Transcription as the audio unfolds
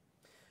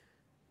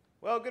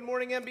Well, good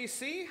morning,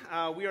 MBC.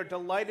 We are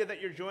delighted that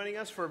you're joining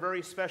us for a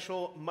very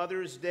special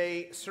Mother's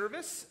Day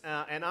service.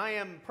 And I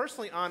am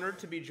personally honored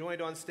to be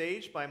joined on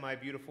stage by my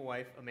beautiful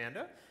wife,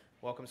 Amanda.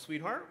 Welcome,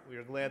 sweetheart. We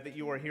are glad that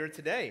you are here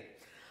today.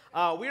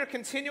 We are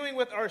continuing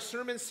with our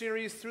sermon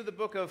series through the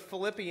book of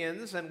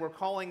Philippians, and we're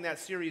calling that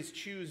series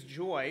Choose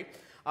Joy.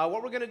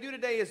 What we're going to do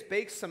today is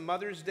bake some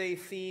Mother's Day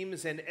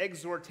themes and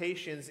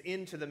exhortations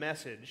into the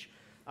message.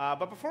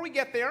 But before we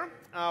get there,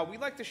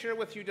 we'd like to share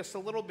with you just a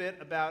little bit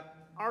about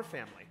our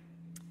family.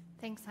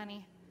 Thanks,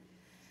 honey.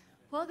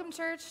 Welcome,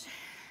 church,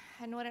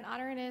 and what an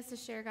honor it is to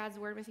share God's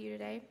word with you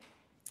today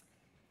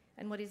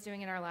and what he's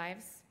doing in our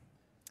lives.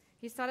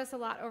 He's taught us a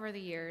lot over the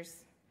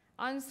years.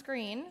 On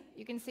screen,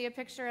 you can see a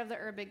picture of the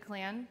Erbig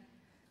clan.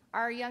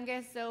 Our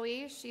youngest,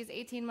 Zoe, she's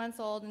 18 months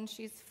old, and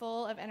she's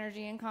full of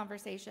energy and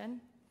conversation.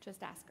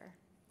 Just ask her.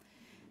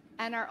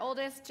 And our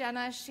oldest,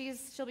 Jenna,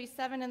 she'll be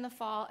 7 in the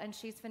fall, and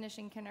she's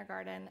finishing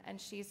kindergarten, and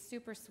she's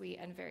super sweet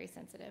and very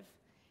sensitive.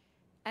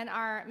 And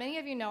many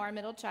of you know our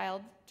middle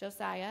child,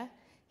 Josiah.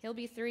 He'll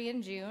be 3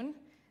 in June,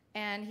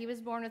 and he was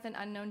born with an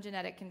unknown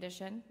genetic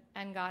condition,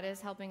 and God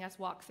is helping us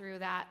walk through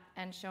that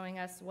and showing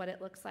us what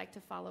it looks like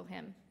to follow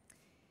him.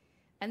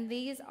 And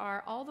these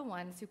are all the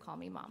ones who call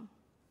me Mom.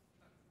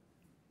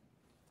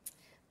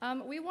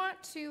 We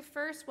want to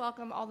first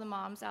welcome all the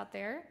moms out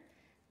there,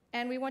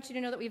 and we want you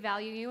to know that we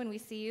value you and we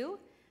see you.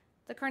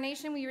 The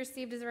carnation we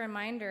received is a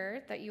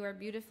reminder that you are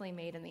beautifully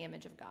made in the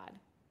image of God.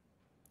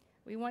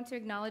 We want to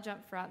acknowledge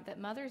up front that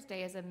Mother's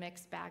Day is a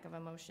mixed bag of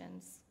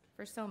emotions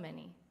for so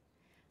many.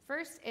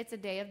 First, it's a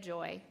day of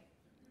joy.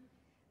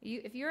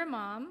 If you're a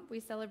mom, we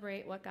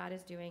celebrate what God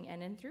is doing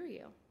in and through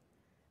you,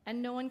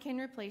 and no one can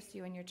replace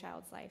you in your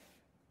child's life.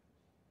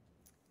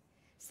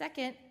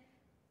 Second,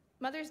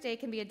 Mother's Day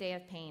can be a day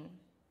of pain.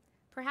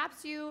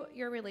 Perhaps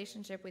your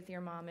relationship with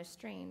your mom is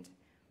strained,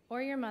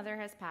 or your mother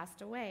has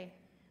passed away,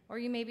 or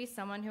you may be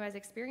someone who has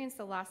experienced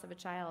the loss of a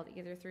child,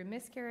 either through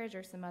miscarriage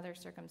or some other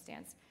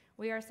circumstance.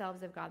 We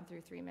ourselves have gone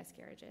through 3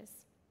 miscarriages.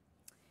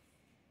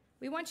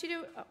 We want you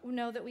to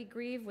know that we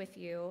grieve with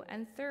you.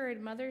 And third,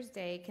 Mother's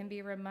Day can be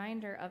a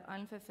reminder of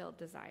unfulfilled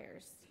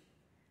desires.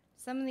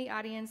 Some in the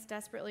audience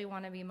desperately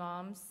want to be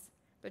moms,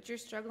 but you're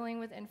struggling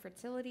with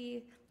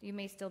infertility, you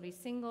may still be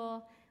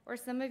single, or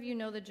some of you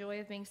know the joy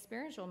of being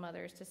spiritual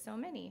mothers to so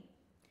many.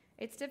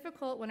 It's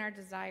difficult when our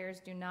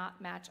desires do not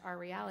match our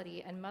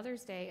reality, and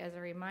Mother's Day is a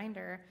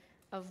reminder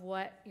of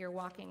what you're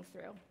walking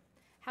through.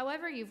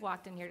 However you've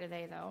walked in here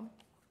today, though,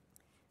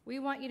 we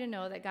want you to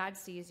know that God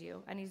sees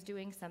you and he's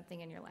doing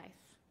something in your life.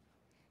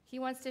 He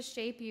wants to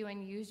shape you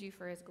and use you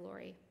for his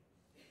glory.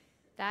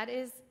 That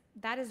is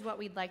what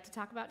we'd like to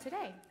talk about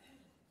today.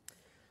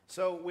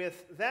 So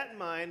with that in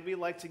mind, we'd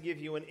like to give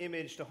you an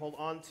image to hold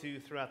on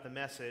to throughout the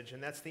message,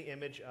 and that's the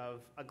image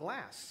of a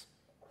glass.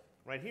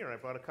 Right here, I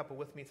brought a couple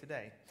with me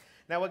today.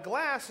 Now, a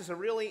glass is a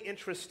really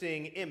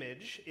interesting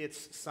image.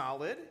 It's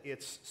solid,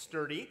 it's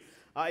sturdy.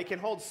 It can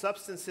hold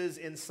substances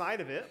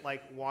inside of it,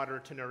 like water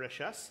to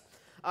nourish us.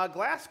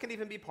 Glass can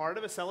even be part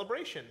of a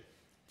celebration.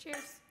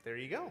 Cheers. There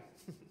you go.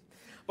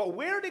 But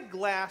where did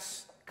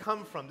glass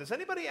come from? Does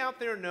anybody out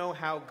there know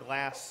how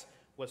glass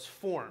was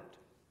formed?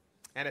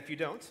 And if you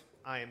don't,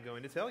 I am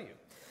going to tell you.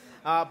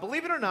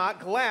 Believe it or not,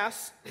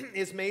 glass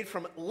is made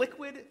from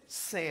liquid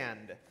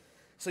sand.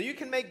 So you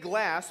can make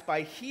glass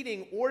by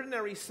heating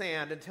ordinary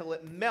sand until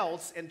it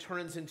melts and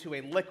turns into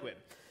a liquid.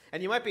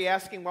 And you might be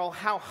asking, well,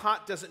 how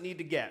hot does it need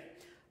to get?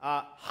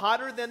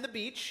 Hotter than the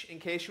beach, in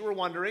case you were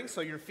wondering,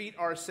 so your feet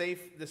are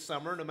safe this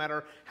summer, no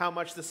matter how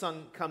much the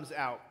sun comes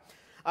out.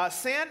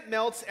 Sand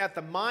melts at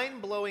the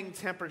mind-blowing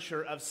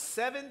temperature of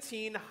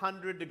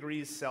 1,700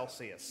 degrees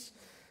Celsius.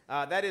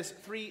 That is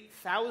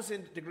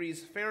 3,000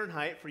 degrees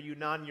Fahrenheit for you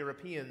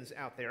non-Europeans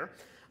out there.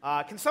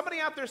 Can somebody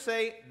out there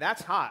say,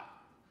 that's hot?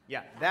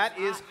 Yeah, that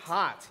is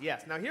hot,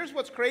 yes. Now here's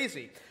what's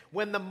crazy.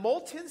 When the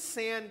molten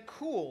sand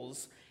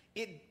cools,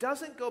 it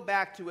doesn't go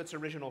back to its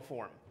original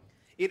form.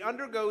 It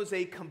undergoes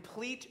a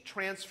complete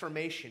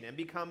transformation and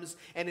becomes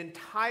an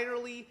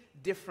entirely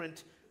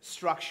different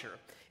structure.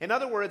 In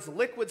other words,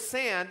 liquid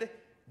sand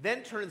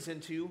then turns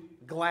into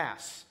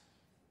glass.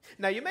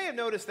 Now, you may have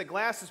noticed that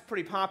glass is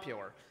pretty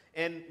popular.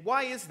 And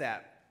why is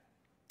that?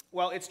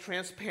 Well, it's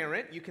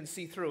transparent. You can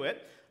see through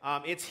it.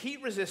 It's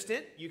heat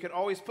resistant. You can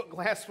always put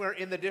glassware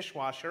in the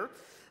dishwasher.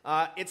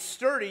 It's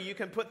sturdy. You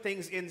can put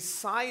things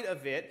inside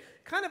of it,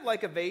 kind of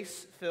like a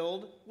vase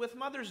filled with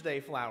Mother's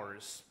Day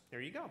flowers.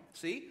 There you go.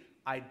 See?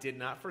 I did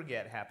not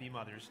forget Happy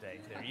Mother's Day.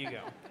 There you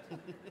go.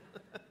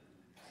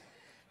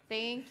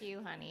 Thank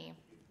you, honey.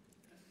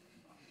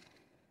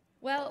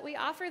 Well, we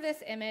offer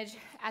this image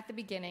at the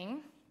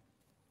beginning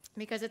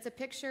because it's a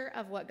picture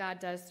of what God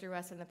does through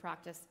us in the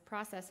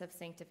process of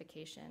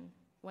sanctification.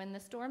 When the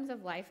storms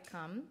of life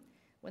come,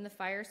 when the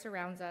fire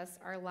surrounds us,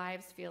 our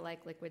lives feel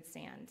like liquid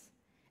sand.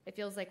 It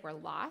feels like we're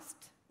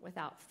lost,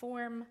 without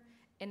form,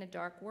 in a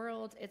dark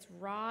world. It's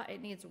raw, it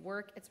needs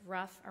work, it's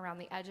rough around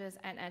the edges,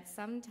 and at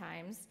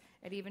sometimes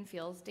it even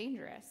feels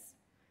dangerous.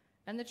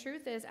 And the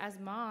truth is, as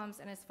moms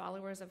and as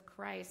followers of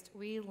Christ,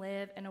 we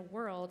live in a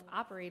world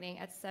operating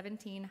at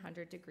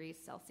 1,700 degrees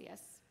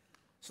Celsius.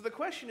 So the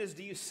question is,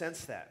 do you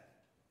sense that?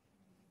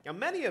 Now,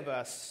 many of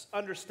us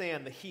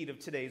understand the heat of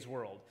today's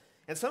world,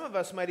 and some of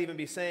us might even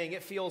be saying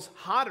it feels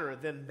hotter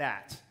than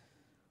that.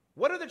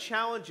 What are the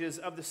challenges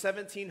of the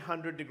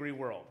 1700-degree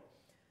world?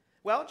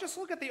 Well, just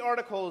look at the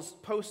articles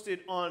posted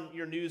on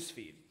your news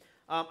feed.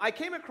 I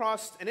came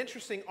across an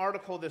interesting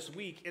article this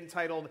week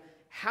entitled,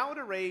 "How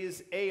to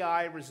Raise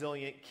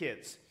AI-Resilient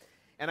Kids."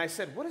 And I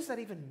said, what does that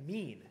even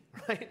mean,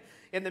 right?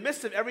 In the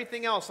midst of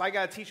everything else, I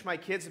got to teach my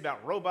kids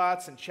about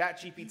robots and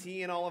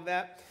ChatGPT and all of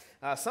that.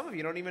 Some of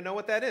you don't even know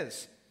what that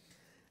is.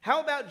 How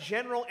about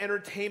general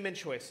entertainment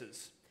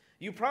choices?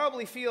 You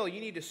probably feel you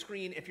need to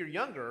screen, if your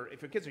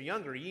kids are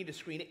younger, you need to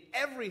screen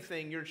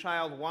everything your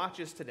child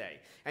watches today.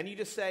 And you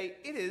just say,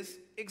 it is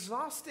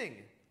exhausting.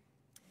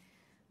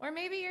 Or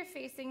maybe you're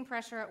facing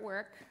pressure at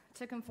work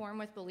to conform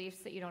with beliefs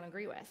that you don't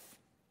agree with.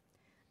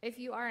 If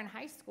you are in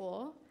high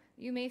school,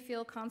 you may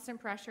feel constant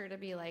pressure to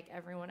be like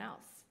everyone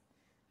else.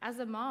 As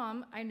a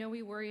mom, I know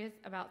we worry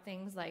about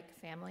things like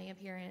family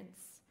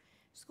appearance,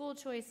 school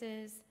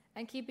choices,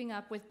 and keeping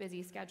up with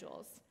busy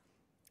schedules.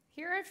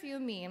 Here are a few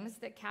memes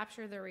that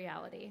capture the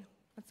reality.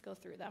 Let's go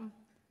through them.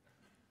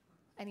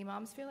 Any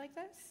moms feel like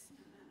this?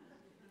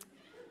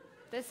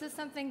 This is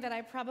something that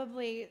I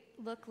probably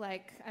look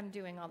like I'm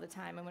doing all the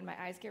time, and when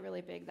my eyes get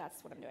really big,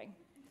 that's what I'm doing.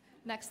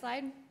 Next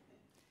slide.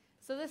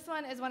 So this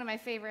one is one of my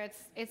favorites.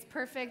 It's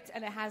perfect,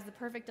 and it has the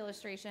perfect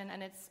illustration,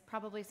 and it's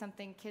probably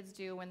something kids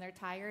do when they're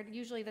tired.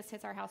 Usually this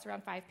hits our house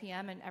around 5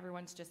 p.m., and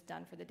everyone's just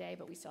done for the day,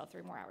 but we still have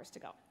 3 more hours to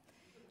go.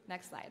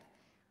 Next slide.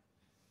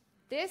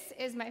 This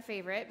is my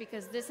favorite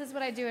because this is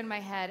what I do in my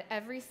head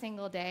every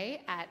single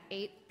day at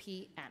 8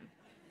 p.m.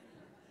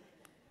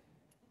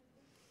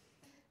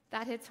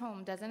 That hits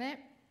home, doesn't it?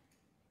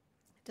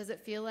 Does it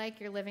feel like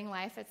you're living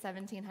life at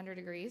 1700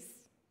 degrees?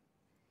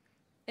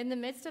 In the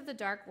midst of the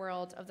dark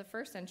world of the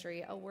first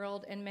century, a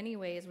world in many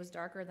ways was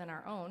darker than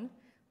our own,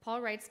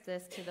 Paul writes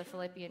this to the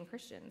Philippian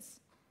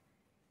Christians.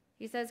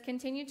 He says,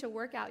 "Continue to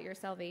work out your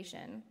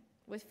salvation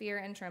with fear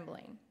and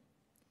trembling."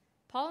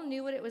 Paul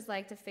knew what it was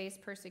like to face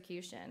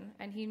persecution,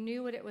 and he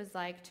knew what it was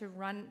like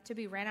to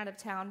be ran out of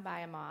town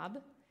by a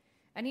mob,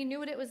 and he knew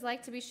what it was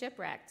like to be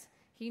shipwrecked.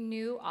 He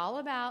knew all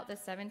about the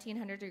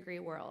 1700-degree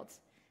world.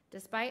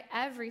 Despite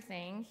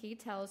everything, he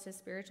tells his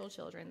spiritual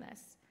children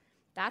this.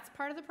 That's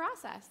part of the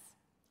process.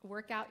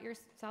 Work out your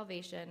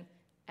salvation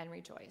and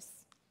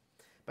rejoice.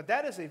 But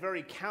that is a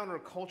very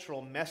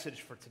countercultural message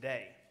for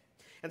today.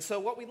 And so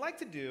what we'd like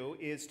to do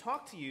is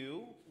talk to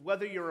you,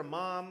 whether you're a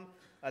mom,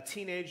 a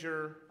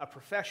teenager, a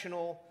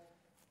professional,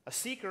 a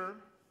seeker,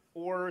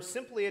 or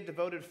simply a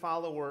devoted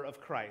follower of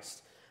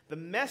Christ. The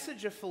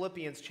message of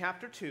Philippians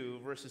chapter 2,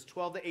 verses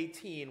 12 to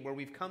 18, where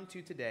we've come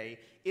to today,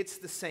 it's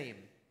the same.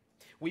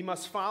 We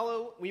must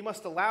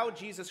allow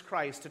Jesus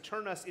Christ to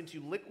turn us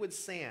into liquid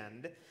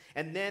sand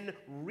and then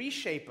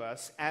reshape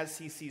us as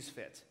he sees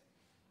fit.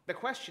 The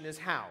question is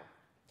how?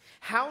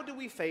 How do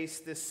we face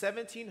this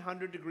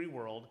 1700-degree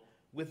world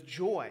with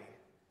joy?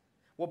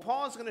 Well,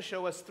 Paul is going to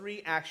show us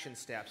 3 action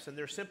steps, and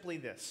they're simply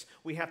this.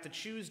 We have to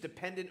choose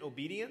dependent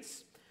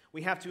obedience.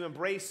 We have to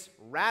embrace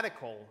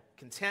radical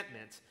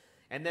contentment.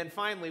 And then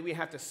finally, we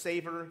have to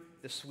savor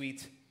the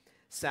sweet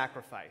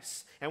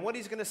sacrifice. And what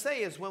he's going to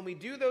say is when we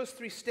do those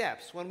 3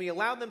 steps, when we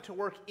allow them to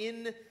work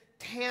in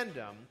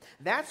tandem,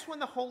 that's when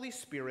the Holy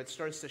Spirit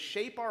starts to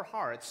shape our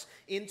hearts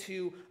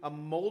into a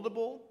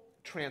moldable,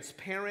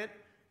 transparent,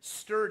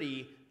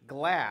 sturdy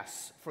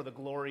glass for the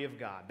glory of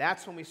God.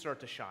 That's when we start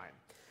to shine.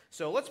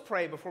 So let's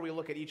pray before we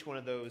look at each one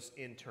of those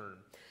in turn.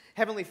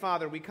 Heavenly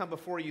Father, we come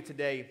before you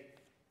today,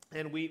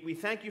 and we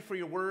thank you for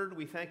your word.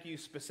 We thank you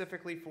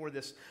specifically for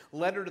this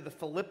letter to the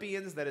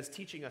Philippians that is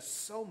teaching us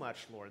so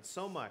much, Lord,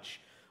 so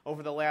much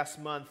over the last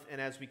month and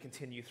as we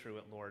continue through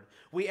it, Lord.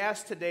 We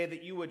ask today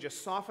that you would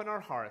just soften our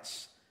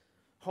hearts.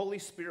 Holy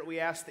Spirit, we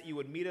ask that you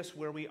would meet us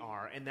where we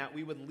are and that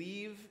we would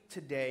leave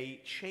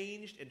today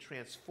changed and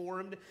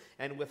transformed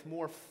and with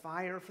more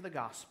fire for the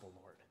gospel,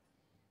 Lord.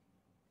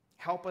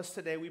 Help us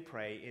today, we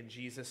pray, in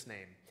Jesus'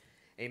 name.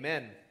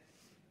 Amen.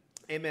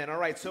 Amen. All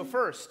right, so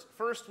first,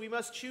 we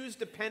must choose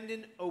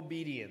dependent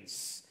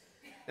obedience.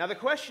 Now, the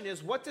question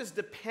is, what does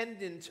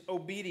dependent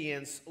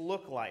obedience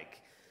look like?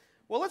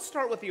 Well, let's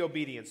start with the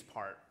obedience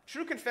part.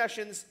 True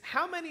confessions,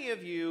 how many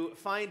of you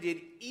find it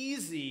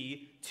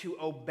easy to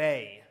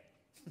obey?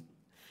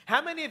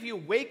 How many of you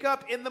wake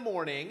up in the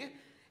morning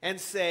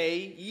and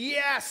say,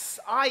 yes,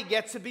 I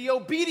get to be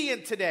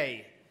obedient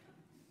today?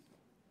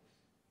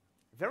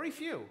 Very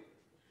few.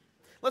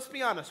 Let's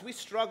be honest, we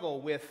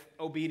struggle with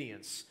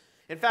obedience.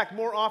 In fact,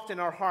 more often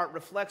our heart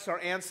reflects our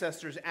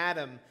ancestors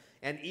Adam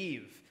and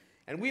Eve.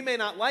 And we may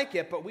not like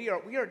it, but we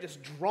are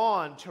just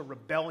drawn to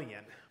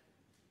rebellion.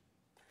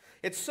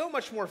 It's so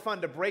much more fun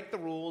to break the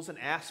rules and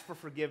ask for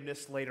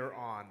forgiveness later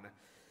on.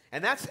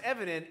 And that's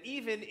evident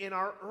even in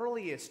our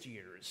earliest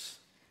years.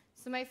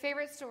 So my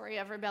favorite story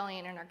of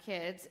rebellion in our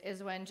kids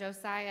is when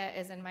Josiah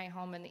is in my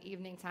home in the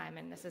evening time,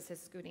 and this is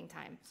his scooting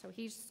time. So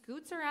he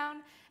scoots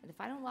around, and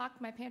if I don't lock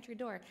my pantry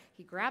door,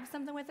 he grabs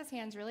something with his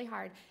hands really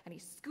hard, and he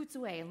scoots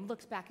away and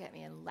looks back at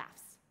me and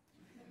laughs.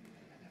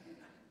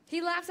 He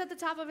laughs at the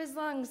top of his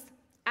lungs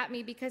at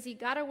me because he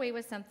got away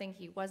with something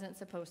he wasn't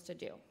supposed to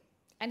do.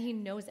 And he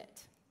knows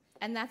it.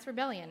 And that's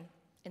rebellion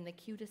in the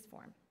cutest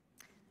form.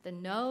 The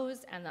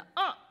no's and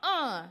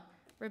the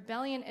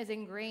Rebellion is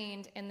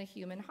ingrained in the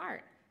human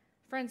heart.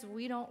 Friends,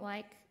 we don't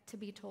like to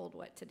be told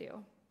what to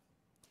do.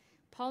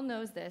 Paul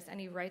knows this, and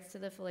he writes to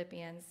the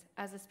Philippians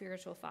as a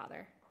spiritual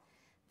father.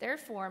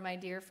 Therefore, my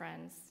dear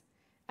friends,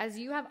 as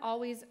you have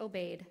always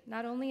obeyed,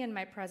 not only in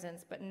my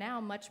presence, but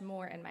now much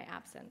more in my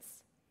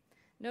absence.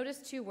 Notice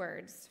two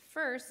words.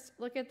 First,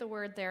 look at the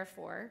word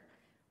therefore.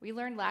 We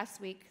learned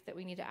last week that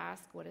we need to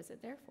ask, what is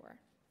it there for?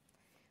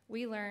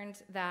 We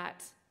learned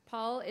that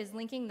Paul is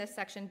linking this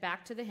section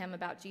back to the hymn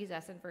about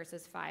Jesus in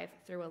verses 5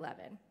 through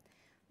 11.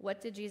 What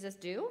did Jesus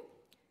do?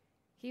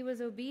 He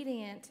was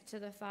obedient to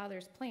the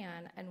Father's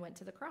plan and went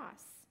to the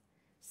cross.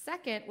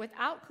 Second,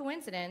 without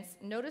coincidence,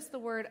 notice the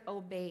word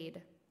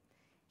obeyed.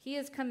 He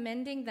is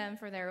commending them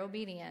for their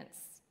obedience.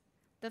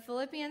 The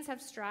Philippians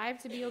have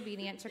strived to be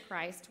obedient to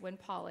Christ when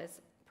Paul is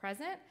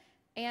present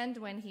and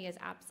when he is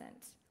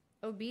absent.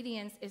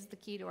 Obedience is the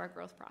key to our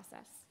growth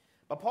process.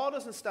 But Paul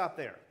doesn't stop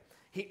there.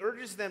 He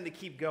urges them to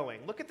keep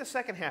going. Look at the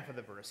second half of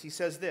the verse. He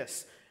says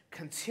this,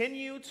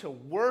 continue to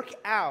work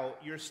out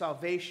your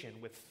salvation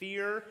with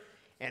fear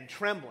and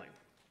trembling.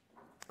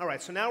 All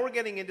right, so now we're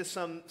getting into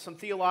some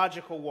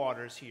theological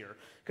waters here,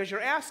 because you're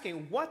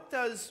asking, what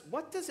does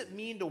it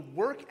mean to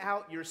work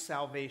out your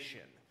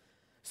salvation?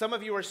 Some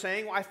of you are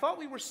saying, well, I thought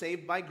we were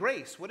saved by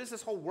grace. What is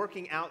this whole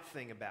working out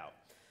thing about?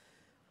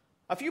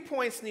 A few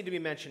points need to be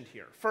mentioned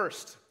here.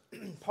 First,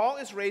 Paul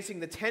is raising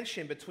the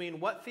tension between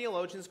what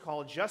theologians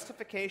call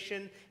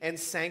justification and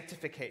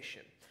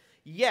sanctification.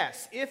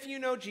 Yes, if you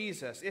know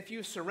Jesus, if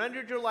you've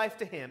surrendered your life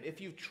to him,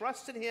 if you've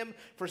trusted him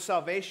for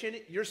salvation,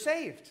 you're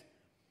saved.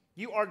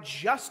 You are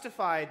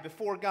justified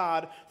before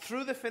God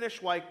through the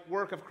finished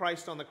work of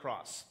Christ on the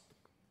cross.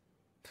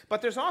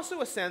 But there's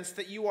also a sense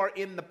that you are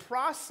in the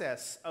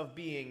process of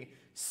being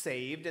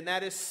saved, and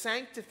that is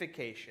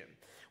sanctification.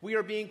 We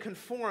are being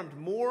conformed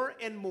more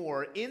and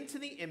more into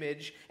the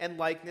image and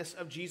likeness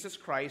of Jesus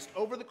Christ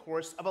over the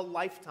course of a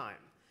lifetime.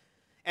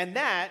 And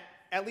that,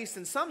 at least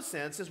in some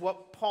sense, is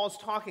what Paul's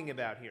talking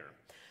about here.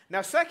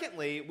 Now,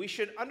 secondly, we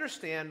should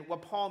understand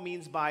what Paul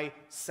means by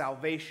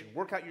salvation.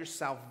 Work out your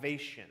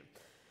salvation.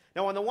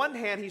 Now, on the one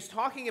hand, he's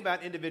talking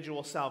about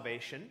individual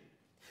salvation.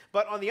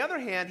 But on the other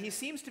hand, he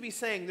seems to be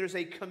saying there's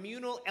a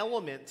communal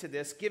element to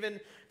this given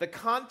the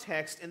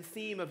context and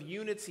theme of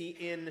unity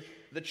in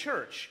the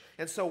church.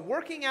 And so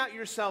working out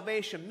your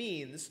salvation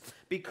means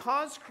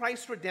because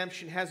Christ's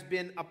redemption has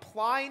been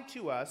applied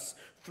to us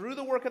through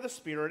the work of the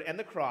Spirit and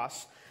the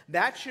cross,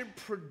 that should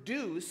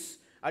produce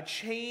a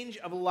change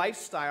of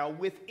lifestyle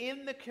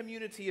within the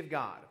community of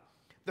God.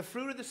 The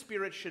fruit of the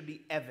Spirit should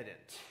be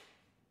evident.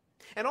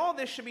 And all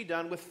this should be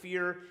done with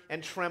fear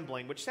and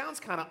trembling, which sounds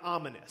kind of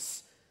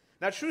ominous.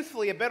 Now,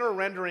 truthfully, a better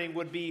rendering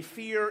would be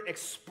fear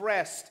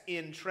expressed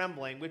in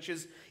trembling, which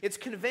is, it's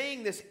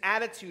conveying this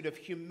attitude of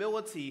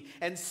humility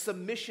and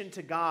submission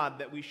to God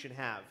that we should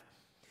have.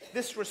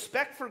 This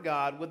respect for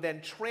God would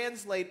then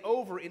translate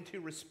over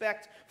into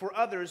respect for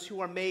others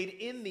who are made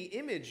in the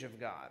image of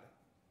God.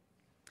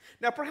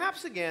 Now,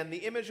 perhaps again,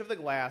 the image of the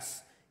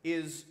glass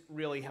is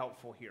really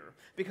helpful here,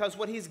 because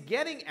what he's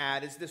getting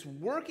at is this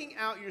working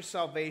out your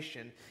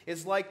salvation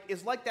is like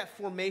that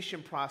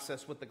formation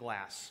process with the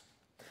glass.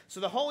 So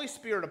the Holy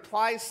Spirit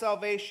applies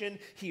salvation,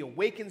 he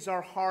awakens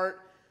our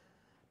heart,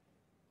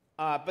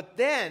 but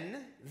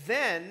then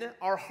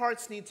our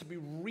hearts need to be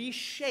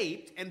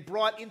reshaped and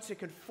brought into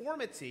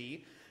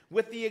conformity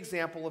with the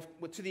example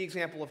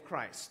of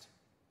Christ.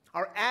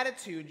 Our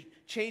attitude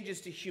changes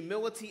to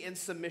humility and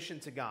submission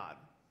to God.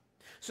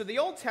 So the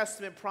Old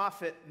Testament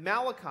prophet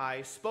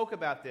Malachi spoke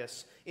about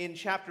this in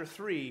chapter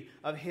 3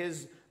 of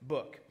his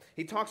book.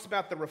 He talks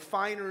about the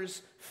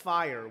refiner's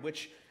fire,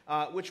 which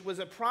was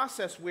a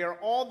process where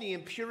all the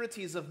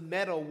impurities of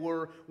metal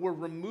were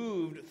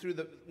removed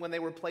when they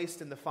were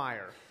placed in the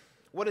fire.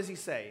 What does he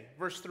say?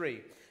 Verse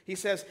 3. He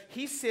says,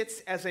 he sits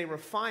as a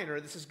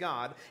refiner, this is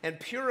God, and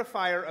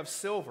purifier of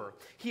silver.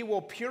 He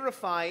will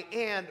purify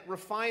and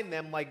refine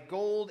them like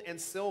gold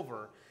and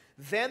silver.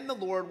 Then the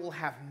Lord will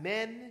have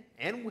men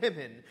and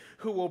women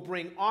who will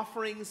bring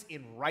offerings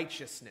in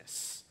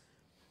righteousness.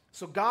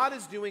 So God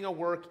is doing a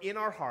work in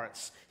our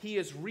hearts. He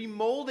is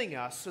remolding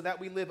us so that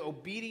we live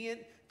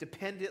obedient,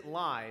 dependent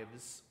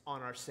lives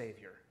on our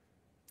Savior.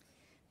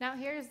 Now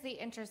here's the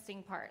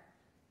interesting part.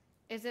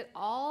 Is it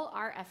all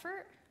our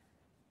effort?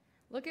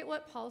 Look at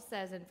what Paul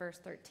says in verse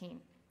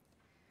 13.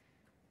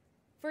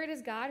 For it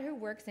is God who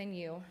works in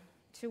you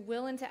to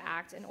will and to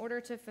act in order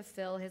to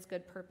fulfill his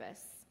good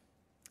purpose.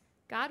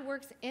 God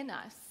works in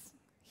us.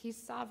 He's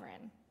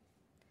sovereign.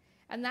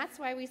 And that's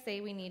why we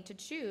say we need to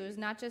choose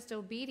not just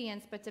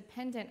obedience, but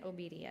dependent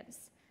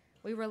obedience.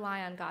 We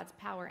rely on God's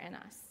power in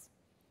us.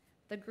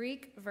 The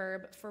Greek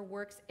verb for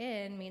works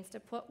in means to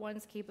put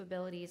one's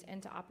capabilities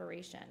into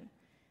operation.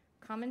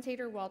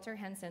 Commentator Walter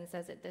Henson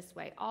says it this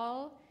way: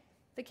 all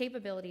the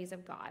capabilities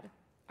of God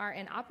are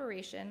in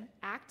operation,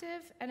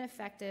 active and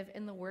effective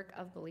in the work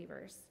of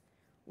believers.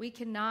 We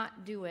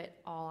cannot do it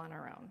all on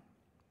our own.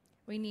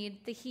 We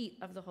need the heat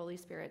of the Holy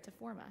Spirit to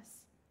form us.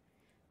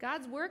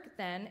 God's work,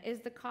 then, is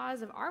the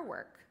cause of our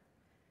work,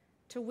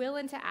 to will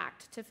and to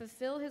act, to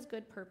fulfill his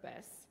good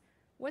purpose.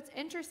 What's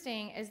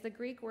interesting is the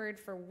Greek word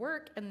for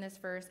work in this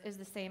verse is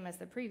the same as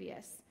the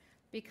previous.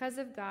 Because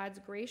of God's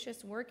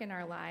gracious work in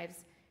our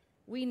lives,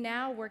 we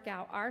now work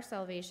out our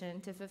salvation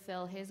to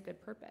fulfill his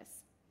good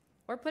purpose.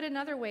 Or put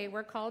another way,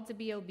 we're called to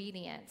be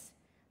obedient,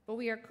 but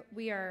we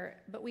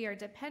are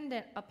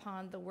dependent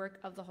upon the work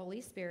of the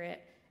Holy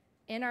Spirit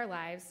in our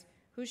lives,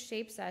 who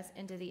shapes us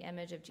into the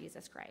image of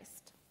Jesus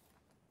Christ.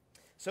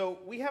 So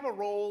we have a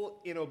role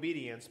in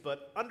obedience,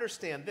 but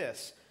understand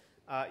this.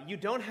 You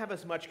don't have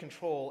as much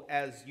control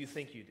as you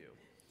think you do.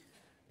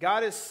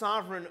 God is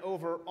sovereign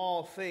over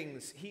all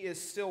things. He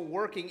is still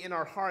working in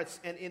our hearts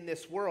and in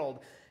this world.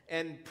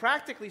 And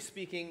practically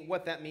speaking,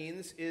 what that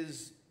means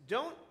is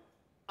don't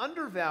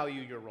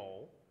undervalue your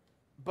role,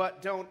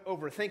 but don't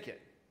overthink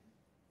it.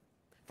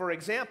 For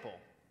example,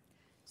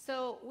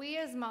 so we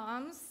as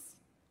moms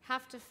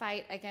have to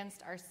fight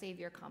against our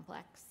savior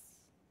complex.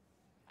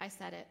 I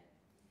said it.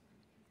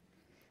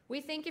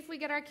 We think if we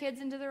get our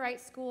kids into the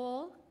right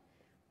school,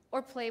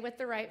 or play with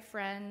the right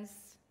friends,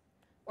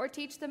 or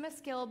teach them a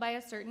skill by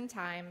a certain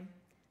time,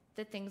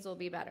 that things will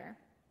be better.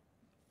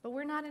 But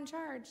we're not in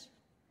charge.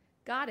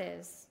 God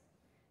is.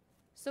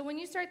 So when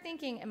you start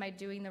thinking, am I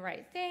doing the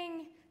right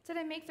thing? Did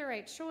I make the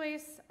right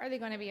choice? Are they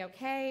going to be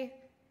okay?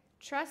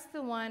 Trust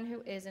the one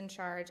who is in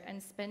charge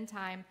and spend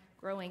time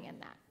growing in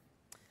that.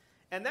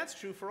 And that's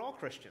true for all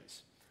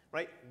Christians,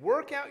 right?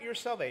 Work out your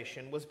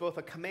salvation was both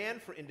a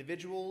command for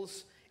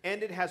individuals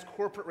and it has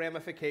corporate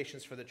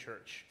ramifications for the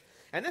church.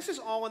 And this is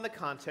all in the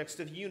context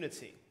of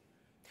unity.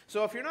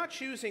 So if you're not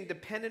choosing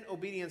dependent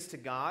obedience to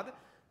God,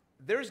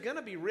 there's going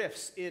to be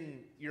rifts in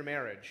your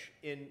marriage,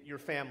 in your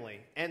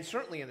family, and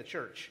certainly in the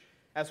church,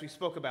 as we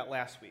spoke about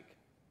last week.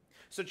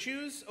 So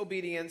choose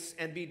obedience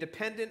and be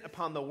dependent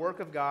upon the work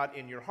of God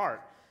in your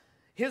heart.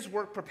 His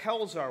work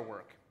propels our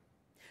work.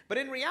 But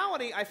in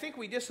reality, I think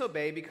we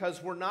disobey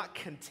because we're not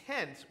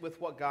content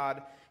with what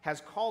God has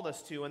called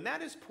us to, and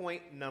that is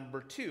point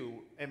number 2,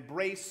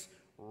 embrace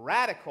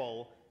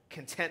radical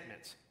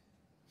contentment.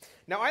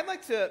 Now, I'd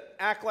like to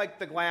act like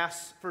the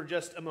glass for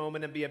just a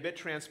moment and be a bit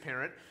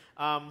transparent.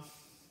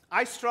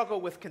 I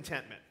struggle with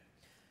contentment.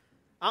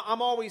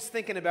 I'm always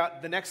thinking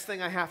about the next thing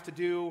I have to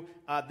do,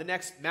 the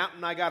next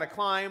mountain I got to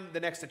climb, the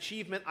next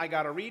achievement I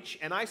got to reach,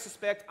 and I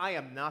suspect I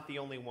am not the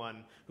only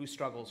one who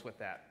struggles with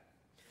that.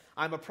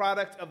 I'm a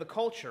product of the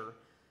culture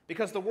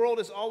because the world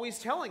is always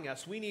telling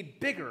us we need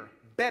bigger,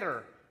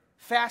 better,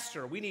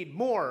 faster. We need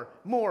more,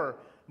 more,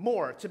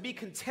 more. To be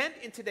content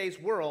in today's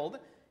world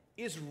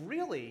is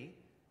really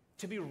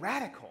to be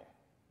radical.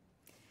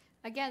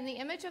 Again, the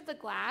image of the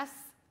glass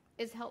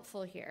is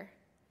helpful here.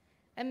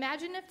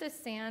 Imagine if the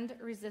sand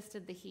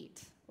resisted the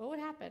heat. What would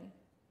happen?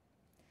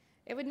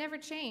 It would never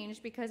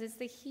change because it's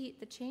the heat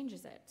that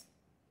changes it.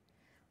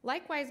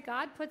 Likewise,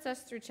 God puts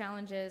us through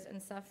challenges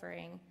and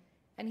suffering,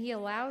 and he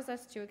allows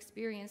us to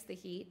experience the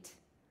heat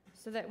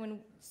so that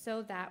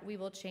we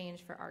will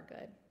change for our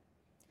good.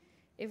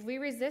 If we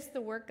resist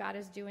the work God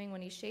is doing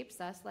when he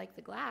shapes us like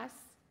the glass,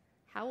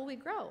 how will we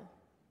grow?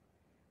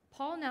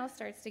 Paul now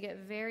starts to get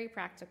very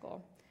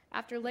practical.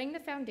 After laying the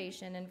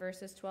foundation in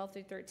verses 12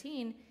 through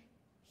 13,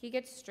 he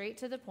gets straight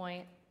to the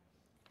point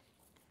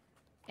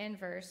in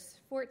verse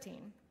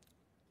 14.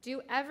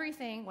 Do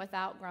everything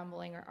without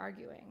grumbling or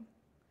arguing.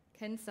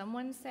 Can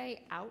someone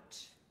say,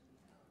 ouch?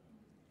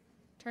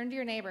 Turn to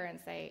your neighbor and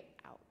say,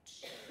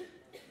 ouch.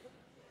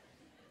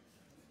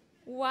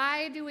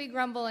 Why do we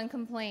grumble and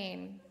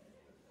complain?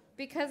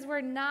 Because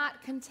we're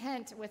not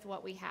content with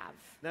what we have.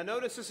 Now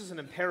notice this is an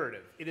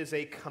imperative. It is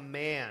a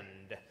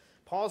command.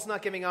 Paul's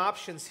not giving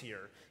options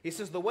here. He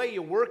says the way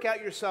you work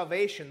out your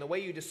salvation, the way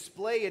you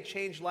display a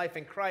changed life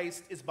in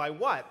Christ is by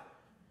what?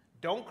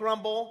 Don't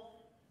grumble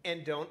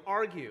and don't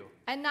argue.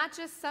 And not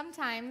just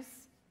sometimes,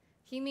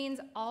 he means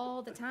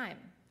all the time.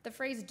 The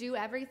phrase do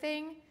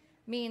everything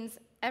means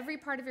every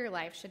part of your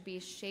life should be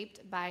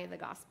shaped by the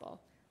gospel.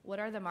 What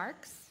are the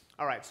marks?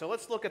 All right, so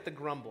let's look at the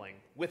grumbling.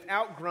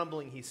 Without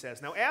grumbling, he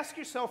says. Now ask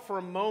yourself for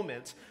a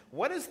moment,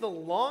 what is the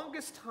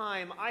longest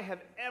time I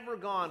have ever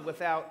gone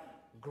without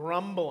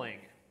grumbling?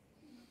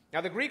 Now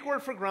the Greek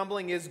word for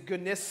grumbling is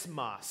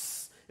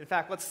gnismos. In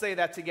fact, let's say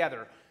that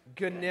together.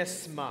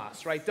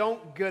 Gnismos, right?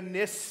 Don't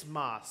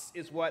gnismos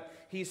is what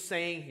he's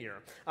saying here.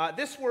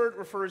 This word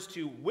refers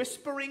to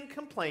whispering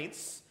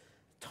complaints,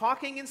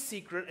 talking in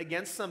secret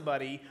against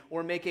somebody,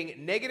 or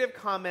making negative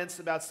comments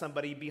about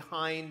somebody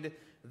behind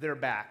their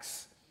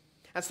backs.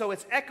 And so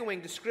it's echoing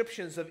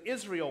descriptions of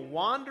Israel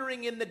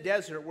wandering in the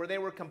desert where they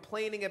were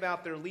complaining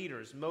about their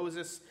leaders,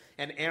 Moses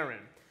and Aaron.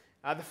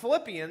 The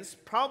Philippians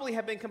probably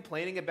have been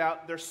complaining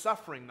about their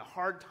suffering, the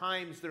hard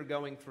times they're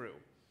going through.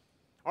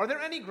 Are there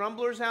any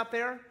grumblers out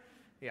there?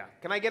 Yeah.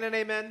 Can I get an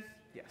amen?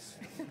 Yes.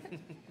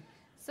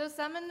 So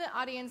some in the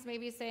audience may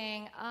be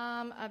saying,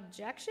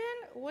 objection?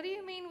 What do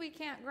you mean we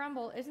can't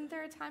grumble? Isn't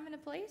there a time and a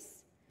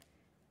place?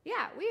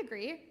 Yeah, we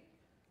agree.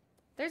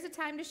 There's a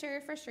time to share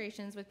your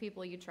frustrations with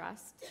people you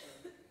trust.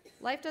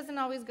 Life doesn't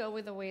always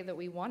go the way that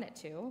we want it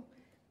to.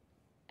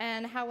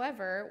 And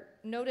however,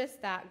 notice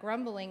that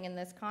grumbling in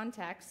this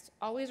context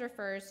always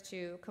refers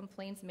to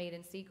complaints made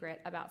in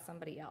secret about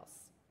somebody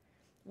else.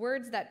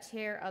 Words that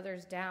tear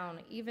others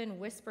down, even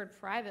whispered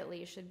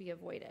privately, should be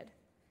avoided.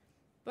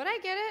 But I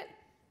get it.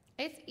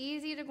 It's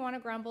easy to want to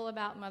grumble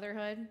about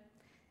motherhood.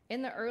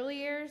 In the early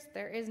years,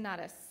 there is not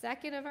a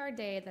second of our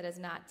day that is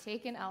not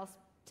taken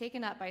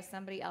up by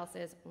somebody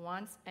else's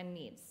wants and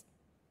needs.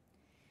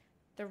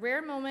 The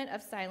rare moment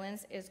of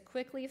silence is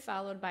quickly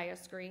followed by a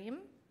scream,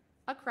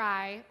 a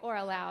cry, or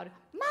a loud,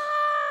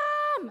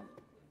 "Mom!"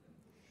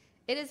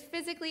 It is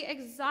physically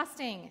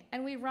exhausting,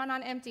 and we run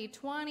on empty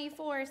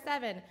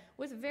 24/7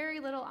 with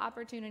very little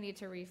opportunity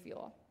to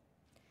refuel.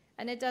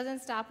 And it doesn't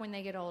stop when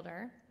they get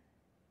older.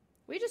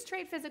 We just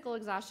trade physical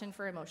exhaustion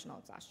for emotional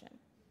exhaustion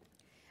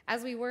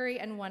as we worry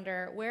and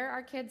wonder where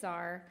our kids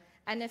are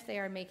and if they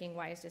are making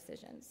wise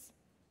decisions.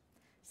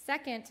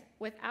 Second,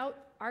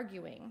 without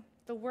arguing.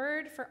 The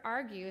word for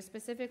argue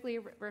specifically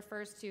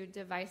refers to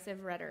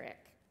divisive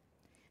rhetoric.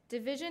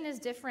 Division is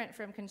different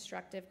from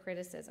constructive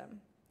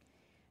criticism.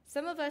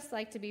 Some of us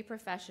like to be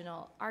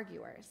professional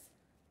arguers.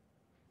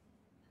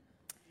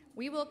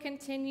 We will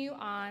continue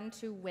on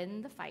to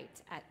win the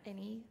fight at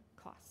any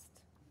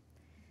cost.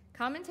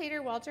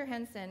 Commentator Walter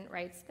Henson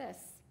writes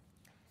this: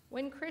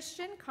 when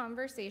Christian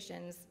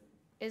conversations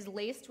is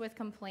laced with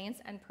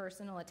complaints and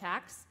personal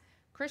attacks,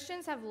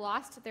 Christians have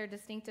lost their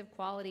distinctive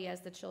quality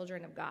as the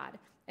children of God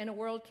in a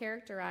world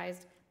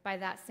characterized by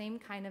that same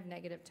kind of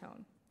negative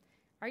tone.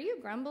 Are you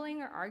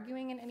grumbling or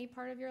arguing in any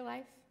part of your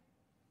life?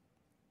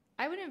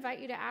 I would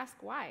invite you to ask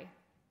why.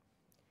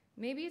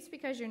 Maybe it's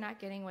because you're not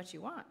getting what you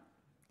want.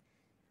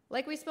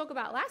 Like we spoke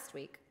about last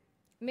week,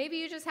 maybe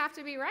you just have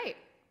to be right.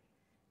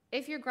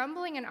 If your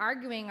grumbling and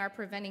arguing are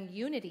preventing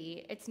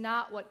unity, it's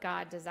not what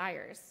God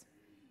desires.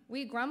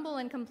 We grumble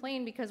and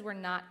complain because we're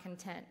not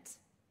content.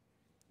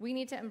 We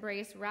need to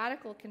embrace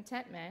radical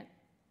contentment.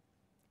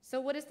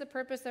 So what is the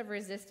purpose of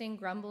resisting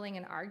grumbling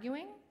and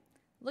arguing?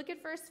 Look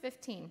at verse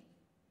 15.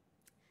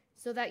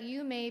 So that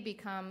you may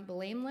become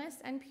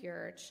blameless and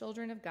pure,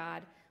 children of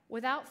God,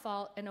 without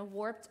fault in a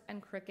warped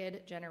and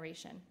crooked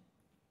generation.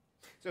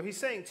 So he's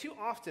saying too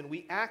often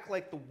we act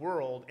like the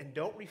world and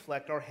don't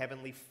reflect our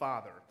Heavenly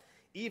Father,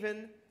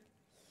 even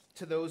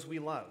to those we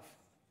love.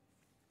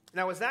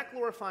 Now, is that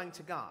glorifying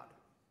to God?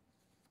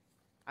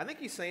 I think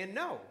he's saying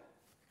no.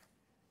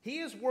 He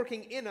is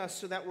working in us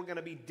so that we're going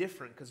to be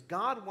different, because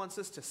God wants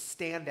us to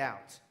stand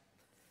out.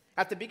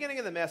 At the beginning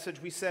of the message,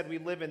 we said we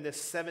live in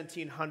this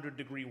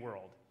 1700-degree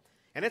world.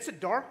 And it's a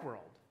dark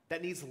world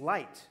that needs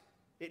light.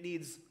 It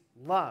needs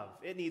love.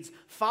 It needs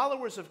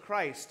followers of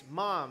Christ,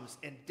 moms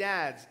and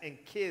dads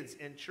and kids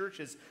and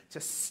churches to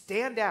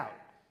stand out.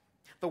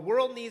 The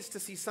world needs to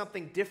see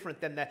something different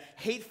than the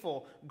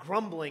hateful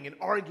grumbling and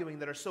arguing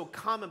that are so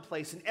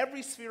commonplace in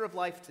every sphere of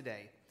life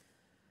today.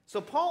 So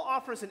Paul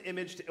offers an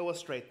image to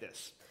illustrate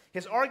this.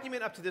 His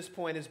argument up to this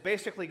point has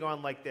basically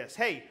gone like this.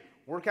 Hey,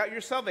 work out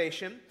your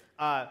salvation.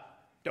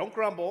 Don't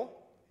grumble.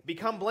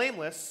 Become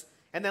blameless.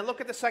 And then look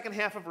at the second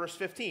half of verse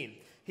 15.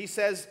 He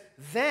says,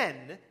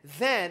 then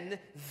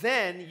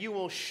you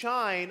will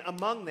shine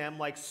among them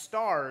like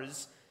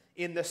stars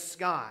in the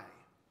sky.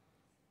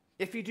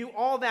 If you do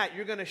all that,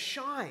 you're going to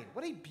shine.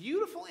 What a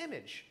beautiful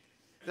image.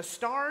 The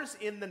stars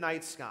in the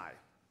night sky.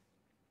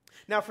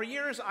 Now, for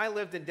years, I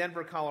lived in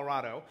Denver,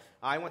 Colorado.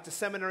 I went to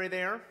seminary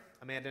there.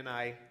 Amanda and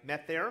I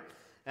met there.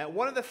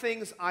 One of the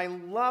things I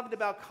loved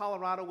about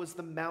Colorado was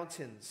the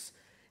mountains.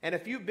 And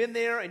if you've been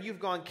there and you've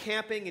gone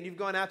camping and you've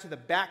gone out to the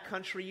back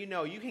country, you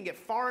know you can get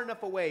far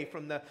enough away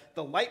from the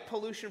light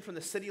pollution from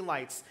the city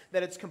lights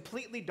that it's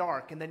completely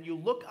dark. And then you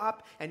look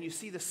up and you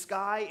see the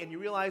sky and you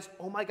realize,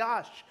 oh my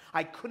gosh,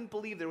 I couldn't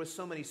believe there was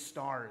so many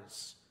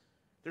stars.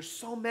 There's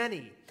so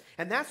many.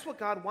 And that's what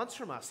God wants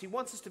from us. He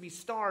wants us to be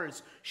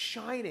stars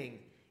shining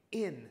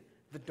in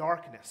the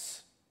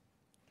darkness.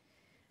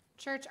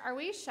 Church, are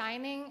we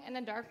shining in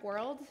a dark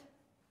world?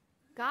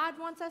 God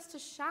wants us to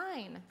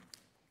shine.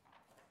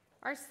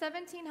 Our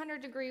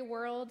 1700-degree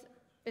world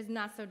is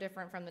not so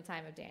different from the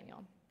time of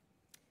Daniel.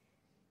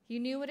 He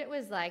knew what it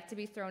was like to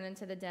be thrown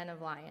into the den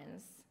of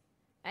lions,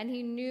 and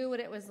he knew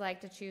what it was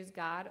like to choose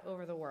God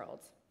over the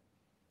world.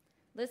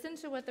 Listen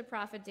to what the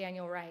prophet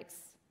Daniel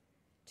writes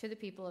to the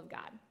people of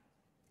God.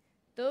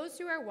 Those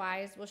who are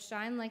wise will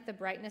shine like the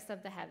brightness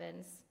of the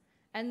heavens,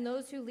 and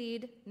those who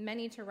lead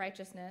many to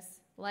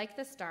righteousness like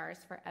the stars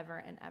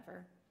forever and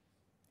ever.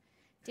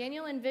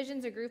 Daniel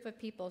envisions a group of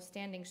people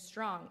standing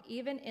strong,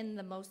 even in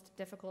the most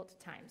difficult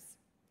times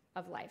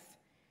of life.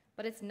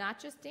 But it's not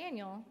just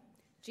Daniel.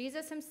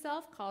 Jesus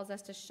himself calls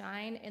us to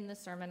shine in the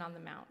Sermon on the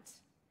Mount.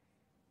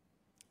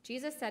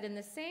 Jesus said, in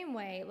the same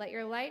way, let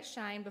your light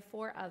shine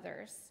before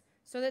others,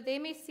 so that they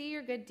may see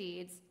your good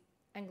deeds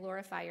and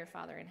glorify your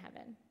Father in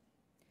heaven.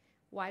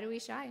 Why do we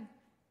shine?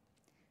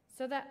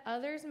 So that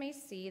others may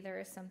see there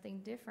is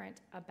something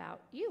different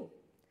about you.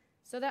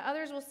 So that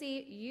others will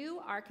see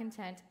you are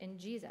content in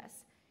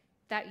Jesus,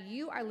 that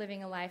you are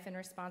living a life in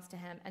response to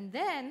him, and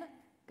then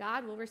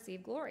God will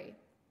receive glory.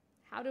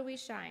 How do we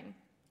shine?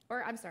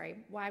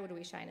 Why would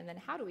we shine? And then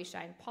how do we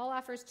shine? Paul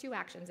offers two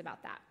actions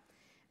about that.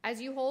 As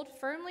you hold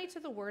firmly to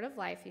the word of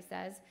life, he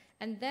says,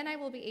 and then I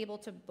will be able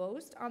to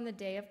boast on the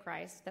day of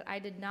Christ that I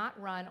did not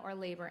run or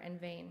labor in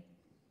vain.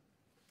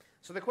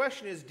 So the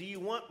question is, do you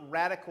want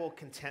radical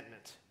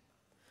contentment?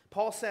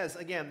 Paul says,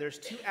 again, there's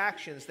two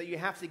actions that you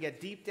have to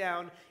get deep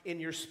down in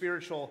your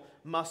spiritual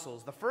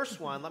muscles. The first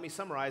one, let me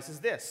summarize, is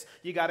this.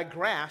 You got to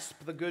grasp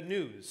the good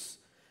news.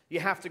 You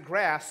have to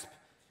grasp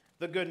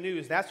the good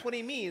news. That's what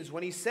he means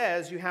when he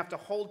says you have to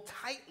hold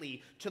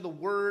tightly to the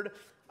word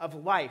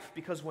of life,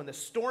 because when the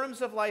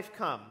storms of life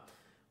come,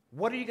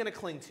 what are you going to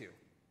cling to?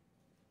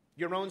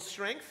 Your own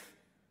strength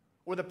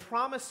or the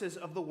promises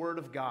of the word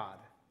of God?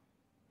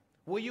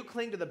 Will you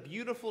cling to the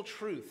beautiful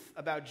truth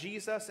about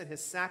Jesus and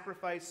his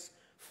sacrifice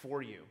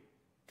for you?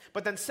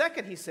 But then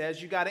second, he says,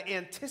 you got to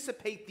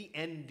anticipate the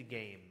end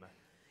game.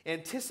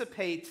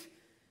 Anticipate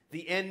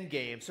the end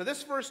game. So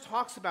this verse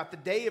talks about the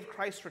day of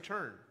Christ's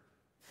return.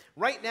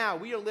 Right now,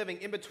 we are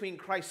living in between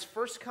Christ's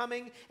first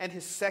coming and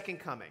his second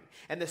coming.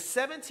 And the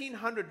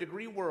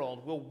 1700-degree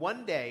world will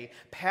one day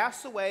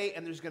pass away,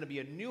 and there's going to be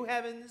a new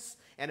heavens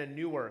and a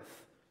new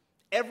earth.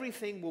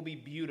 Everything will be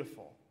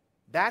beautiful.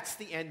 That's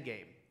the end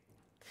game.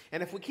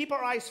 And if we keep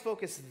our eyes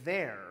focused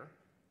there,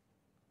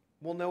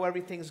 we'll know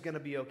everything's going to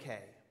be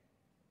okay.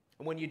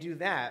 And when you do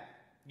that,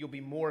 you'll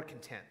be more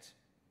content.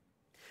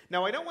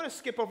 Now, I don't want to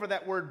skip over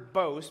that word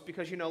boast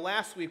because,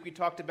 last week we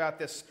talked about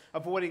this,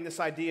 avoiding this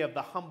idea of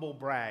the humble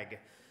brag.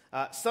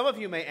 Some of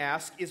you may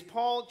ask, is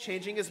Paul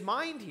changing his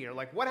mind here?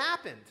 Like, what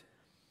happened?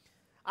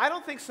 I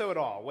don't think so at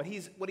all. What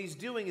he's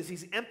doing is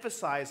he's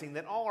emphasizing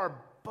that all our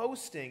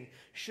boasting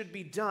should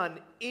be done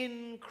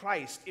in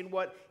Christ, in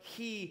what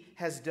he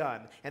has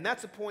done. And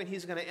that's a point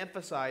he's going to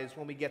emphasize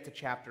when we get to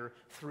chapter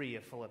 3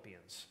 of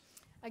Philippians.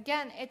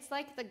 Again, it's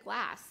like the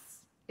glass.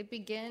 It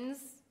begins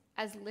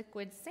as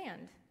liquid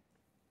sand.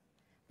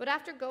 But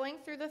after going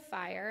through the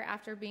fire,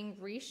 after being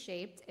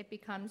reshaped, it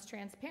becomes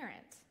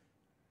transparent.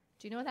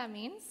 Do you know what that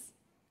means?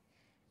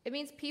 It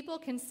means people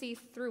can see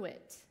through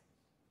it.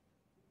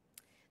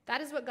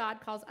 That is what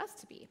God calls us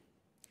to be.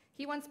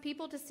 He wants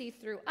people to see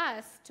through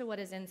us to what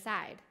is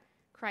inside,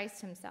 Christ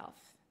himself.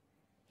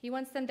 He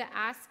wants them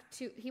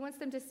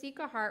to seek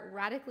a heart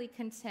radically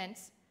content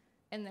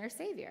in their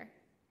Savior.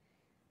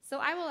 So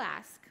I will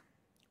ask,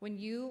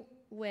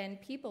 when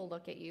people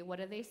look at you, what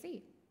do they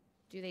see?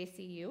 Do they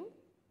see you?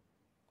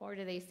 Or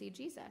do they see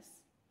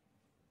Jesus?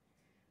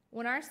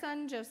 When our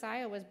son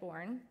Josiah was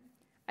born,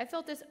 I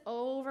felt this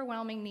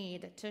overwhelming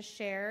need to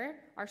share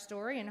our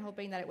story and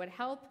hoping that it would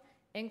help,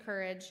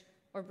 encourage,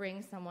 or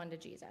bring someone to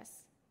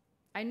Jesus.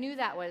 I knew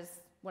that was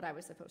what I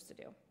was supposed to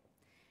do.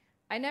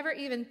 I never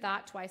even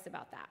thought twice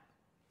about that.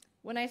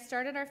 When I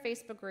started our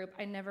Facebook group,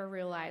 I never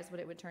realized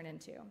what it would turn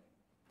into.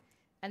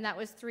 And that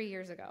was 3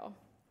 years ago.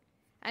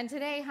 And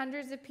today,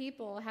 hundreds of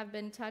people have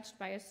been touched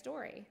by a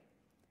story.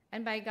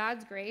 And by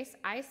God's grace,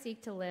 I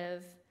seek to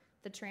live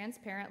the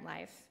transparent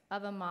life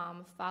of a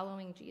mom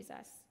following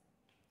Jesus.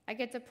 I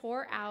get to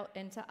pour out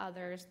into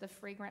others the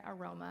fragrant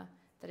aroma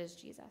that is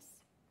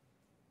Jesus.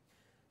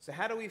 So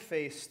how do we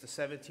face the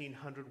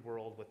 1700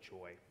 world with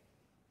joy?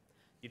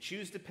 You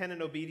choose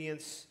dependent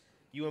obedience,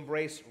 you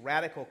embrace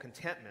radical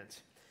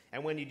contentment,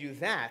 and when you do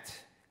that,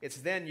 it's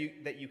then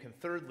that you can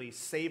thirdly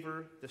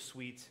savor the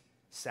sweet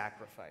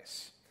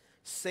sacrifice.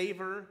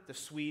 Savor the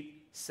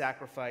sweet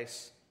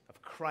sacrifice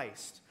of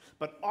Christ,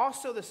 but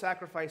also the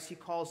sacrifice he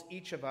calls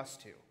each of us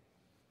to.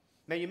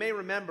 Now, you may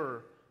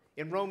remember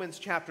in Romans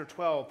chapter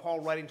 12, Paul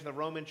writing to the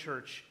Roman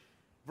church,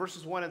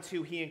 verses 1 and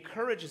 2, he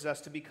encourages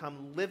us to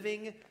become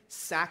living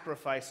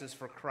sacrifices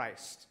for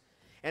Christ.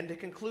 And to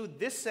conclude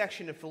this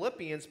section of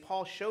Philippians,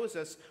 Paul shows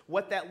us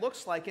what that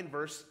looks like in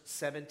verse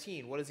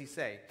 17. What does he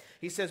say?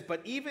 He says,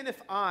 "But even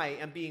if I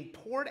am being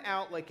poured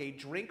out like a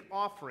drink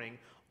offering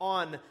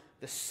on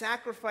the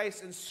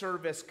sacrifice and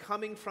service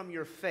coming from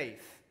your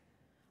faith,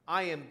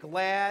 I am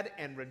glad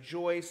and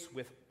rejoice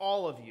with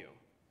all of you."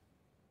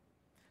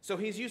 So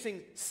he's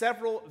using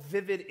several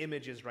vivid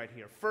images right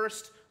here.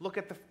 First, look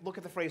at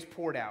the phrase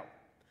poured out.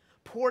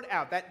 Poured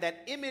out.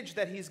 That image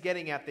that he's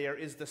getting at there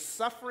is the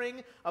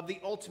suffering of the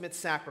ultimate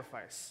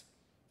sacrifice.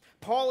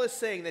 Paul is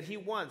saying that he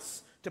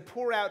wants to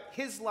pour out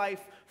his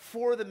life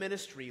for the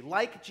ministry,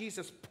 like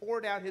Jesus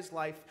poured out his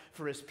life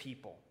for his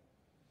people.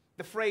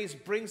 The phrase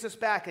brings us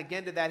back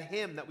again to that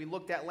hymn that we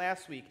looked at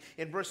last week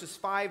in verses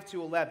 5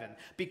 to 11.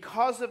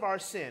 Because of our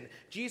sin,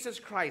 Jesus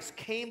Christ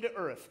came to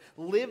earth,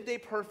 lived a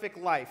perfect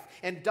life,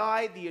 and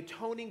died the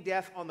atoning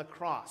death on the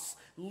cross.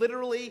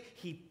 Literally,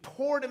 he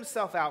poured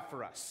himself out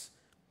for us.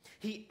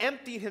 He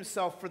emptied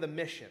himself for the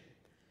mission.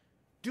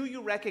 Do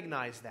you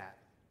recognize that?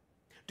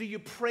 Do you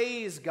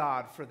praise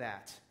God for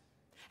that?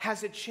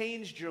 Has it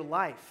changed your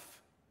life?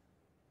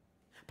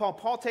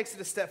 Paul takes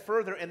it a step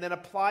further and then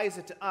applies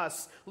it to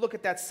us. Look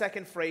at that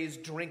second phrase,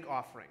 drink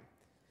offering.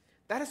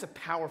 That is a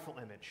powerful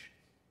image.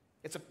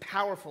 It's a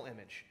powerful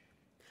image.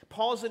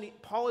 Paul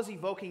is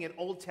evoking an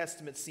Old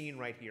Testament scene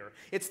right here.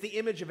 It's the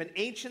image of an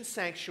ancient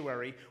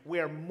sanctuary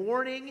where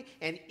morning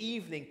and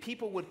evening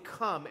people would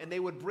come and they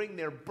would bring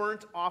their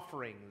burnt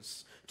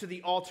offerings to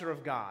the altar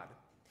of God.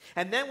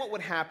 And then what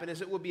would happen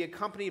is it would be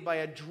accompanied by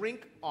a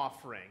drink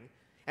offering.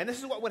 And this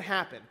is what would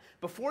happen.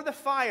 Before the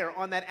fire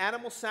on that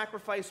animal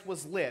sacrifice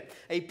was lit,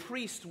 a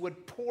priest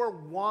would pour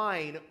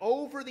wine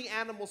over the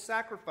animal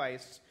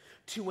sacrifice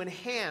to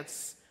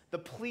enhance the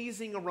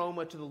pleasing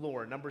aroma to the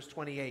Lord. Numbers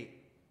 28.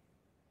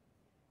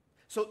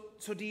 So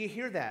do you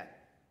hear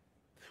that?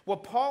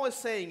 What Paul is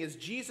saying is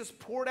Jesus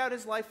poured out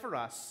his life for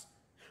us.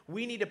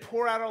 We need to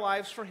pour out our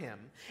lives for him.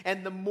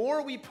 And the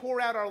more we pour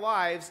out our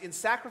lives in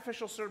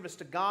sacrificial service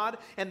to God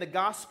and the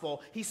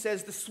gospel, he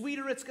says, the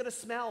sweeter it's going to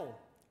smell.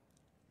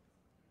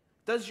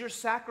 Does your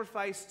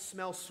sacrifice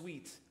smell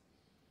sweet?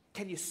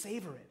 Can you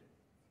savor it?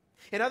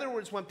 In other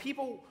words, when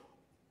people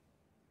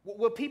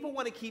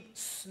want to keep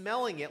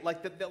smelling it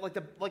like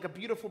a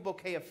beautiful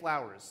bouquet of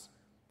flowers,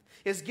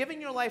 is giving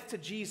your life to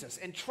Jesus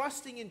and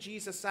trusting in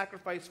Jesus'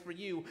 sacrifice for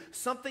you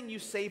something you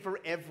savor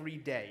every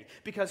day?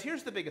 Because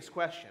here's the biggest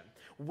question.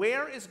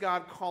 Where is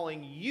God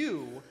calling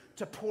you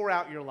to pour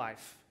out your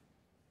life?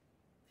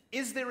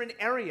 Is there an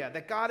area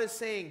that God is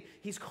saying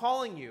he's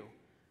calling you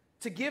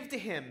to give to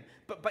him,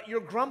 but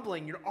you're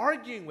grumbling, you're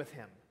arguing with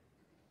him?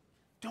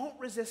 Don't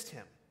resist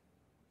him.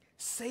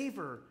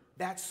 Savor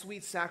that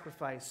sweet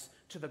sacrifice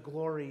to the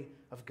glory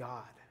of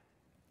God.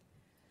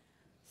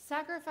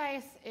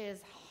 Sacrifice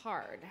is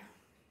hard,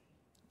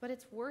 but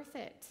it's worth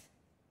it.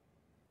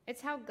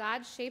 It's how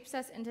God shapes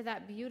us into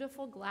that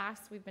beautiful glass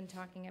we've been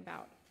talking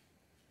about.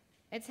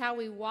 It's how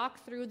we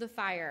walk through the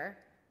fire.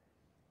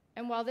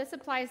 And while this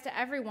applies to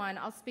everyone,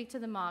 I'll speak to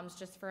the moms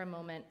just for a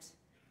moment.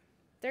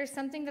 There's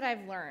something that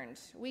I've learned.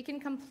 We can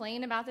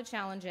complain about the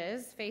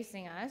challenges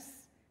facing us,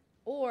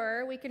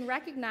 or we can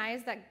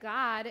recognize that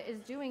God is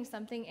doing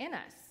something in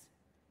us.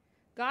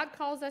 God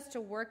calls us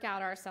to work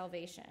out our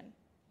salvation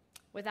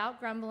without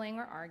grumbling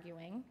or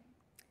arguing,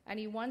 and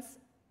he wants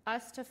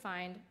us to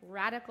find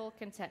radical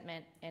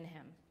contentment in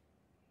him.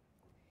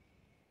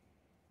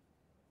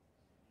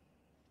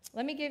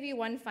 Let me give you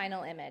one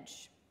final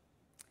image.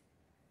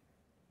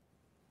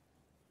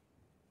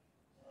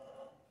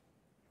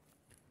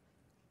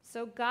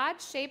 So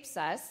God shapes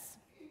us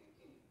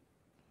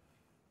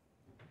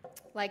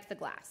like the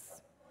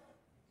glass.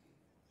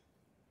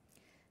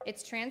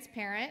 It's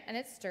transparent and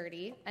it's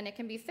sturdy and it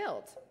can be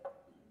filled.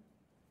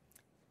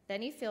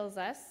 Then he fills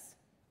us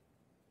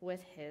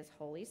with his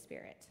Holy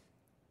Spirit.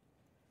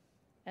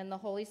 And the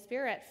Holy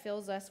Spirit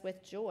fills us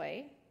with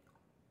joy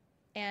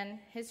and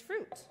his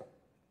fruit.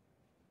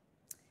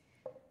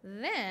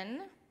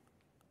 Then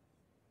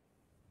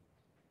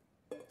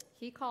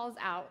he calls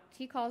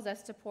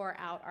us to pour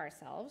out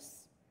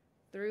ourselves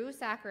through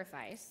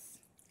sacrifice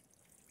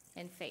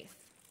and faith,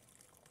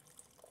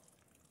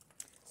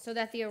 so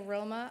that the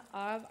aroma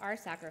of our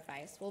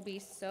sacrifice will be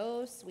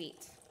so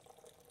sweet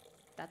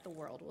that the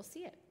world will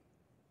see it.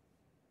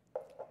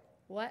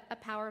 What a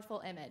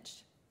powerful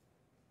image.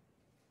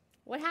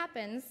 What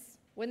happens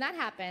when that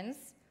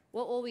happens?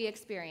 What will we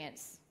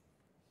experience?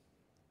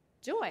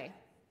 Joy.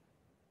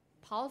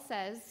 Paul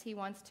says he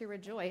wants to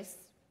rejoice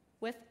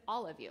with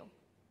all of you.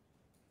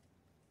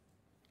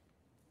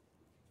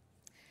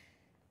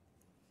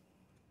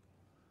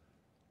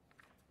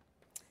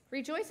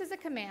 Rejoice is a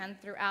command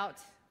throughout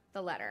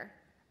the letter.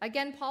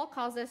 Again, Paul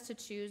calls us to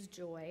choose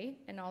joy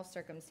in all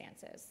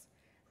circumstances.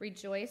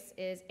 Rejoice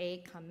is a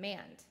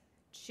command.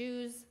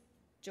 Choose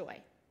joy.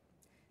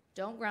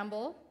 Don't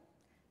grumble.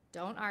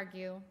 Don't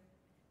argue.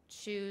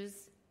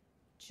 Choose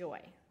joy.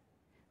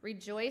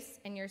 Rejoice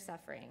in your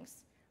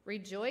sufferings.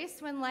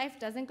 Rejoice when life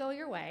doesn't go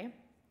your way,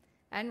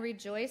 and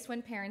rejoice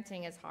when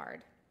parenting is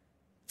hard.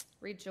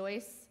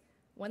 Rejoice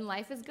when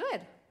life is good.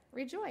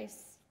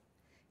 Rejoice.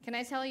 Can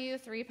I tell you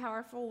 3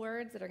 powerful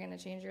words that are going to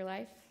change your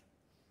life?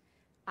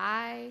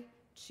 I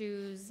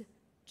choose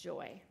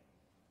joy.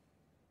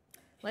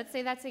 Let's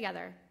say that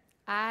together.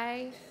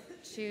 I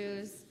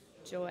choose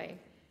joy.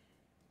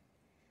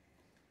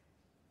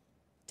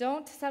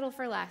 Don't settle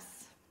for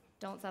less.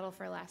 Don't settle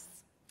for less.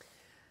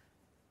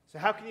 So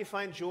how can you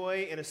find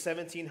joy in a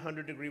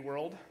 1700-degree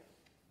world?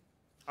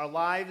 Our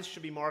lives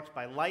should be marked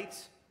by light,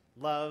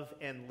 love,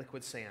 and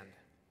liquid sand.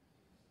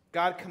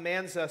 God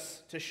commands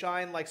us to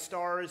shine like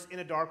stars in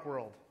a dark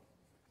world.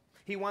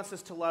 He wants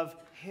us to love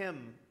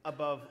him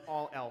above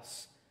all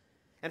else.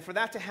 And for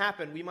that to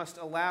happen, we must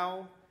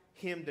allow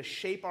him to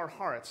shape our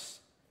hearts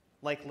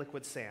like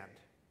liquid sand.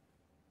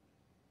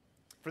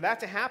 For that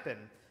to happen,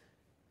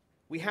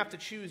 we have to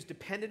choose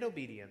dependent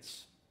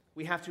obedience.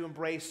 We have to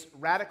embrace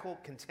radical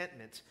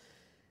contentment.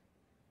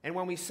 And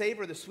when we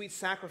savor the sweet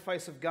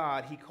sacrifice of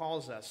God, he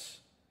calls us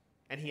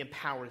and he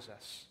empowers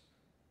us.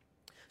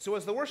 So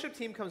as the worship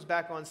team comes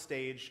back on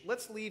stage,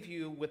 let's leave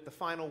you with the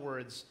final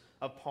words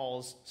of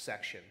Paul's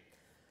section.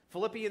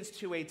 Philippians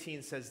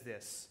 2:18 says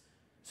this,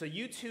 "So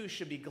you too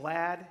should be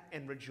glad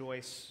and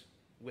rejoice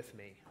with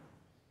me."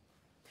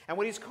 And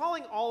what he's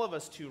calling all of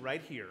us to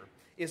right here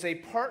is a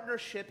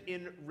partnership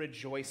in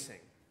rejoicing.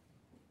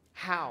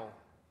 How?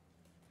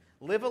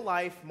 Live a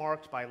life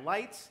marked by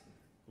light,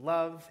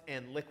 love,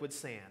 and liquid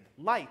sand.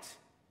 Light.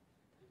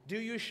 Do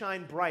you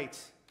shine bright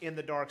in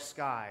the dark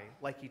sky,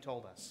 like he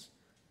told us?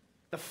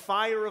 The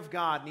fire of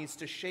God needs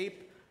to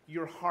shape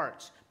your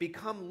heart.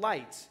 Become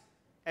light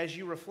as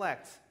you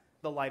reflect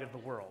the light of the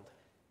world.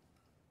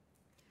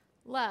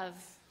 Love.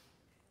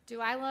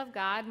 Do I love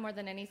God more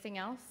than anything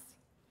else?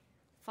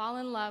 Fall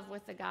in love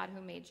with the God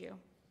who made you.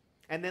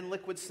 And then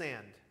liquid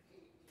sand.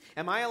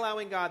 Am I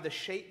allowing God to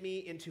shape me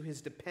into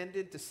his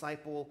dependent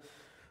disciple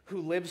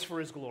who lives for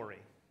his glory?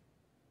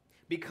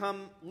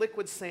 Become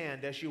liquid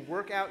sand as you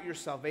work out your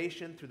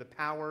salvation through the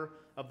power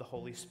of the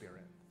Holy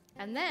Spirit.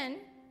 And then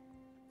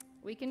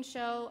we can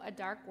show a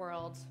dark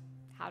world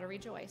how to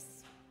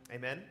rejoice.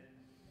 Amen?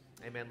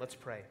 Amen. Let's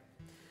pray.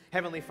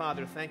 Heavenly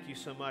Father, thank you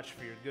so much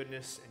for your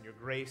goodness and your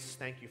grace.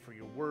 Thank you for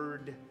your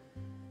word.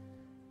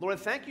 Lord,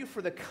 thank you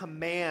for the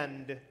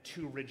command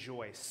to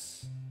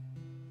rejoice.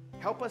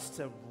 Help us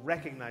to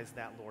recognize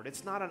that, Lord.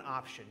 It's not an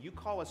option. You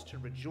call us to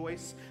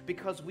rejoice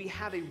because we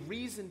have a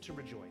reason to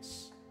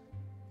rejoice.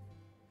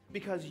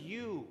 Because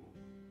you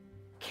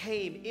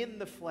came in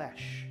the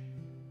flesh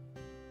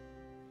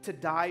to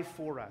die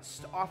for us,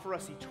 to offer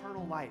us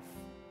eternal life.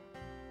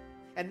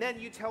 And then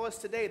you tell us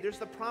today there's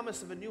the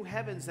promise of a new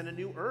heavens and a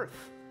new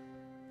earth.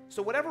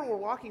 So whatever we're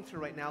walking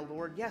through right now,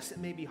 Lord, yes, it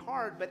may be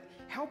hard, but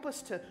help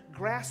us to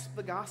grasp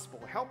the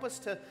gospel. Help us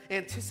to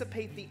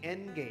anticipate the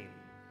end game.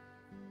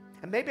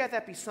 And may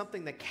that be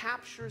something that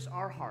captures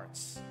our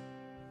hearts.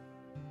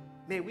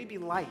 May we be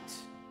light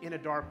in a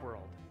dark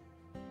world.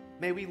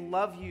 May we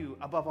love you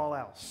above all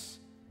else.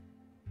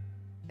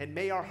 And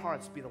may our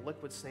hearts be the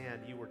liquid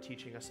sand you were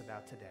teaching us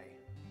about today.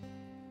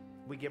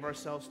 We give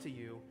ourselves to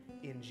you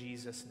in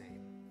Jesus'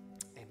 name.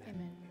 Amen.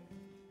 Amen.